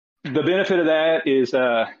benefit of that is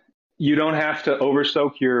you don't have to over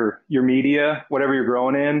soak your media, whatever you're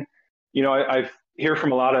growing in. You know, I hear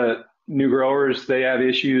from a lot of new growers, they have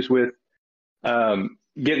issues with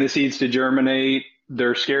getting the seeds to germinate.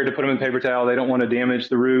 They're scared to put them in paper towel. They don't want to damage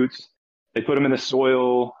the roots. They put them in the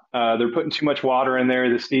soil. They're putting too much water in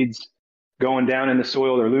there. The seeds going down in the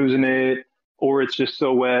soil, they're losing it, or it's just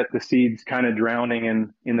so wet, the seed's kind of drowning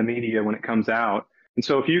in the media when it comes out. And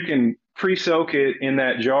so if you can pre-soak it in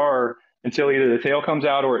that jar until either the tail comes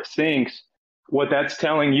out or it sinks, what that's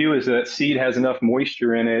telling you is that seed has enough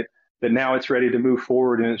moisture in it that now it's ready to move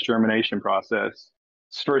forward in its germination process.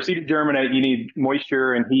 So for a seed to germinate, you need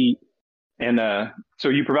moisture and heat. And so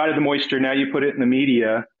you provided the moisture, now you put it in the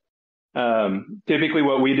media. Typically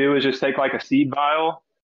what we do is just take like a seed vial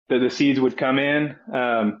that the seeds would come in,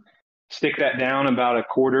 stick that down about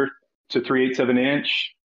 1/4 to 3/8 of an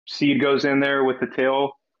inch. Seed goes in there with the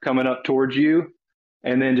tail coming up towards you,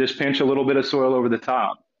 and then just pinch a little bit of soil over the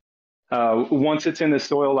top. Once it's in the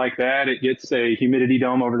soil like that, it gets a humidity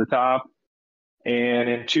dome over the top. And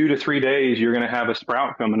in 2 to 3 days, you're going to have a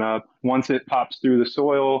sprout coming up. Once it pops through the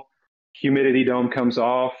soil, humidity dome comes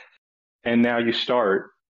off, and now you start.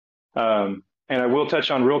 And I will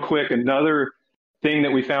touch on real quick another thing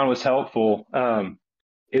that we found was helpful.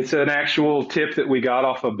 It's an actual tip that we got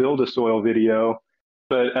off a Build a Soil video.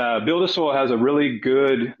 But Build a Soil has a really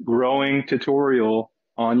good growing tutorial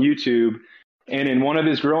on YouTube. And in one of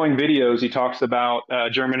his growing videos, he talks about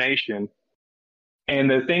germination.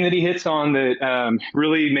 And the thing that he hits on that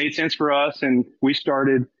really made sense for us, and we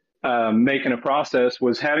started making a process,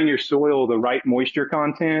 was having your soil the right moisture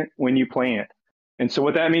content when you plant. And so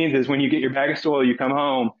what that means is when you get your bag of soil, you come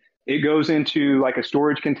home, it goes into like a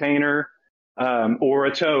storage container or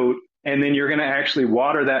a tote, and then you're going to actually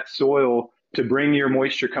water that soil to bring your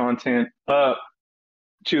moisture content up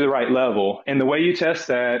to the right level. And the way you test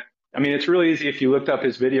that, I mean, it's really easy if you looked up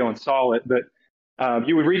his video and saw it, but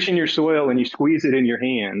you would reach in your soil and you squeeze it in your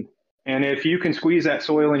hand. And if you can squeeze that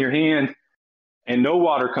soil in your hand and no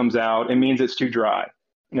water comes out, it means it's too dry.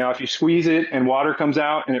 Now, if you squeeze it and water comes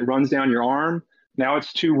out and it runs down your arm, Now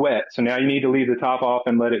it's too wet. So now you need to leave the top off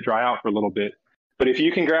and let it dry out for a little bit. But if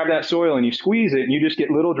you can grab that soil and you squeeze it and you just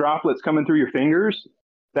get little droplets coming through your fingers,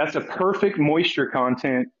 that's a perfect moisture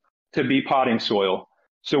content to be potting soil.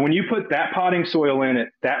 So when you put that potting soil in it,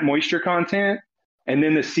 that moisture content, and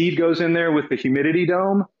then the seed goes in there with the humidity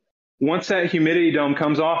dome, once that humidity dome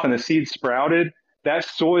comes off and the seed sprouted, that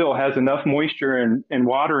soil has enough moisture and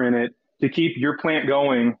water in it to keep your plant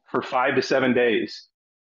going for 5 to 7 days.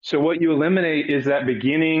 So what you eliminate is that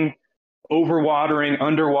beginning overwatering,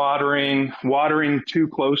 underwatering, watering too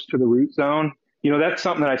close to the root zone. That's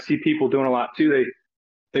something that I see people doing a lot too.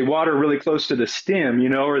 They water really close to the stem,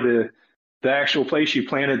 or the actual place you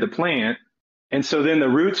planted the plant. And so then the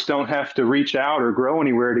roots don't have to reach out or grow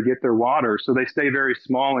anywhere to get their water. So they stay very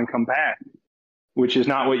small and compact, which is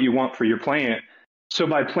not what you want for your plant. So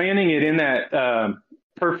by planting it in that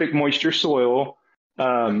perfect moisture soil,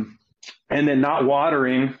 and then not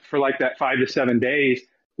watering for like that 5 to 7 days,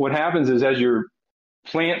 what happens is as your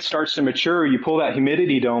plant starts to mature, you pull that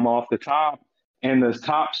humidity dome off the top and the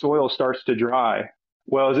top soil starts to dry.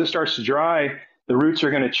 Well, as it starts to dry, the roots are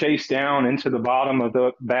going to chase down into the bottom of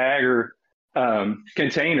the bag or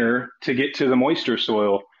container to get to the moisture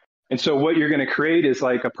soil. And so what you're going to create is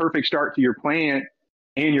like a perfect start to your plant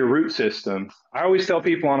and your root system. I always tell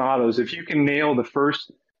people on autos, if you can nail the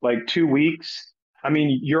first like 2 weeks, I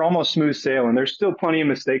mean, you're almost smooth sailing. There's still plenty of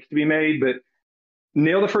mistakes to be made, but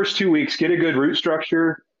nail the first 2 weeks, get a good root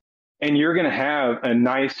structure, and you're going to have a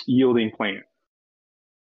nice yielding plant.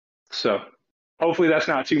 So hopefully that's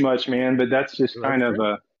not too much, man, but that's just kind of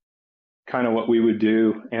what we would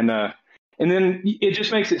do. And then it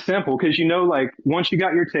just makes it simple because, like once you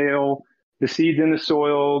got your tail, the seed's in the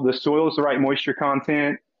soil's the right moisture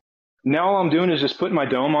content. Now all I'm doing is just putting my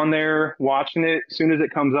dome on there, watching it. As soon as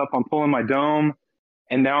it comes up, I'm pulling my dome.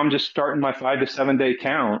 And now I'm just starting my 5 to 7 day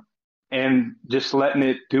count and just letting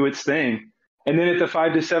it do its thing. And then at the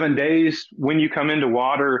 5 to 7 days, when you come into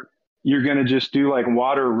water, you're going to just do like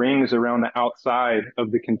water rings around the outside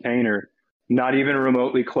of the container, not even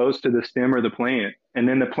remotely close to the stem or the plant. And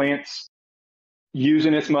then the plant's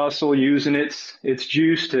using its muscle, using its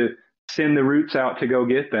juice to send the roots out to go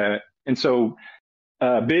get that. And so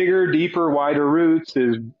bigger, deeper, wider roots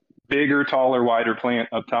is bigger, taller, wider plant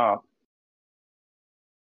up top.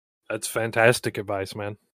 That's fantastic advice,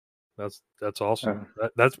 man. That's awesome.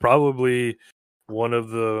 That's probably one of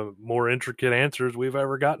the more intricate answers we've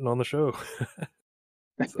ever gotten on the show.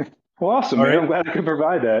 Well, awesome, man. Right. I'm glad I could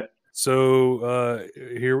provide that. So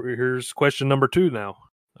here's question number 2 now.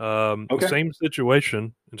 Okay. The same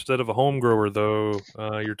situation. Instead of a home grower, though,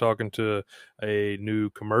 you're talking to a new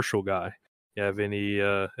commercial guy. You have any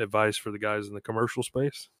advice for the guys in the commercial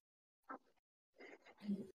space?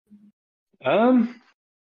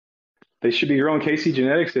 They should be growing KC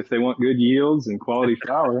Genetics if they want good yields and quality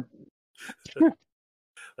flower.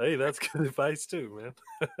 Hey, that's good advice too,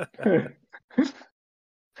 man.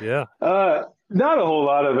 Yeah. Not a whole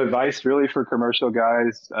lot of advice really for commercial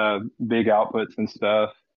guys, big outputs and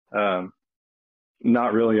stuff.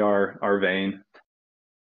 Not really our vein.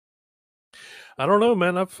 I don't know,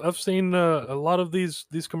 man. I've seen a lot of these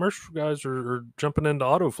commercial guys are jumping into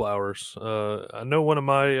autoflowers. I know one of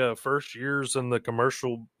my first years in the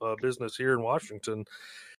commercial business here in Washington,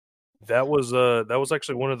 that was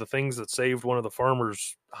actually one of the things that saved one of the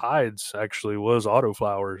farmers' hides. Actually, was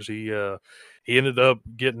autoflowers. He ended up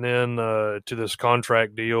getting in to this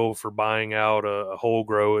contract deal for buying out a whole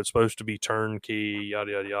grow. It's supposed to be turnkey,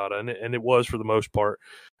 yada yada yada, and it was for the most part.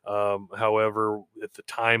 However, at the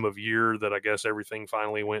time of year that I guess everything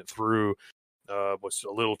finally went through, was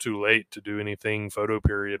a little too late to do anything photo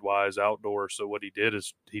period wise outdoor. So what he did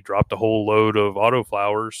is he dropped a whole load of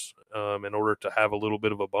autoflowers in order to have a little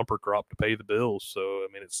bit of a bumper crop to pay the bills. So, I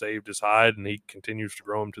mean, it saved his hide and he continues to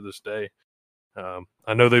grow them to this day.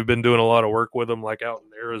 I know they've been doing a lot of work with them, like out in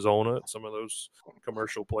Arizona at some of those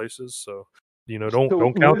commercial places. So,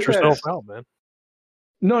 don't count yourself out, man.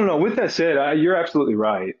 No. With that said, you're absolutely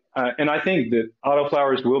right. And I think that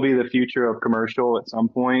autoflowers will be the future of commercial at some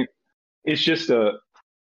point. It's just an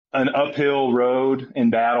uphill road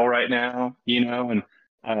in battle right now, and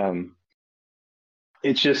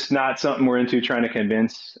it's just not something we're into trying to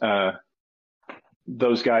convince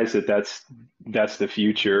those guys that that's the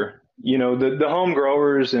future. The home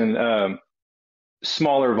growers and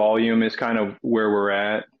smaller volume is kind of where we're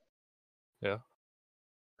at. Yeah.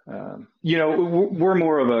 We're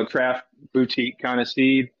more of a craft boutique kind of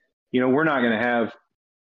seed. We're not going to have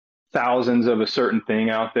thousands of a certain thing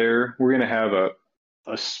out there. We're going to have a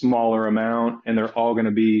smaller amount, and they're all going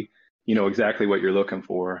to be, exactly what you're looking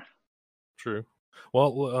for. True.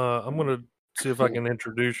 Well, I'm going to see if I can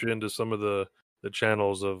introduce you into some of the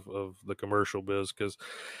channels of the commercial biz, because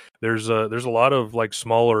there's a lot of like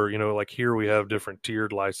smaller, like here we have different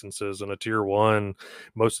tiered licenses, and a tier 1,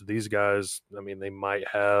 most of these guys, I mean, they might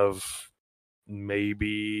have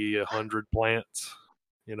maybe 100 plants,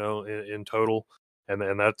 in total,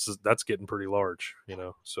 and that's getting pretty large,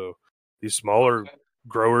 so these smaller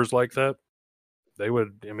growers like that, they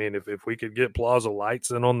would, I mean, if we could get Plaza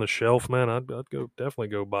lights in on the shelf, man, I'd definitely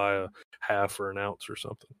go buy a half or an ounce or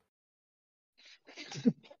something.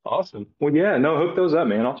 Awesome. Well, yeah, no, hook those up,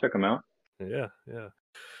 man. I'll check them out. Yeah.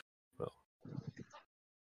 Well,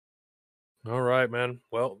 all right, man.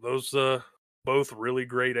 Well, those both really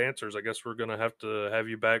great answers. I guess we're gonna have to have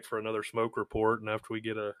you back for another smoke report, and after we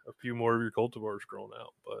get a few more of your cultivars grown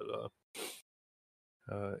out. But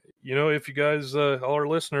if you guys, all our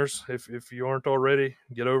listeners, if you aren't already,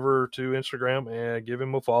 get over to Instagram and give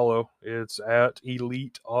him a follow. It's at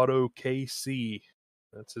Elite Auto KC.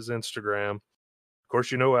 That's his Instagram. Of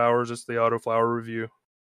course, ours. It's the Autoflower Review.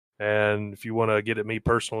 And if you want to get at me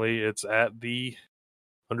personally, it's at the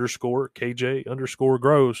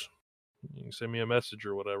 _KJ_grows. You can send me a message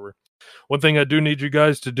or whatever. One thing I do need you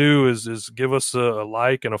guys to do is give us a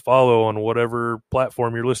like and a follow on whatever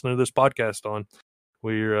platform you're listening to this podcast on.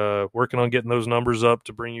 We're working on getting those numbers up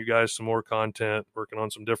to bring you guys some more content, working on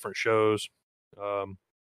some different shows.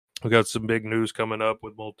 We got some big news coming up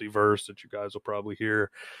with Multiverse that you guys will probably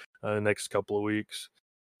hear the next couple of weeks.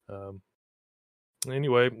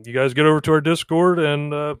 Anyway, you guys get over to our Discord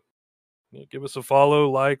and give us a follow,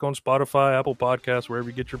 like on Spotify, Apple Podcasts, wherever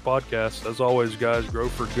you get your podcasts. As always, guys, grow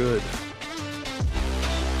for good.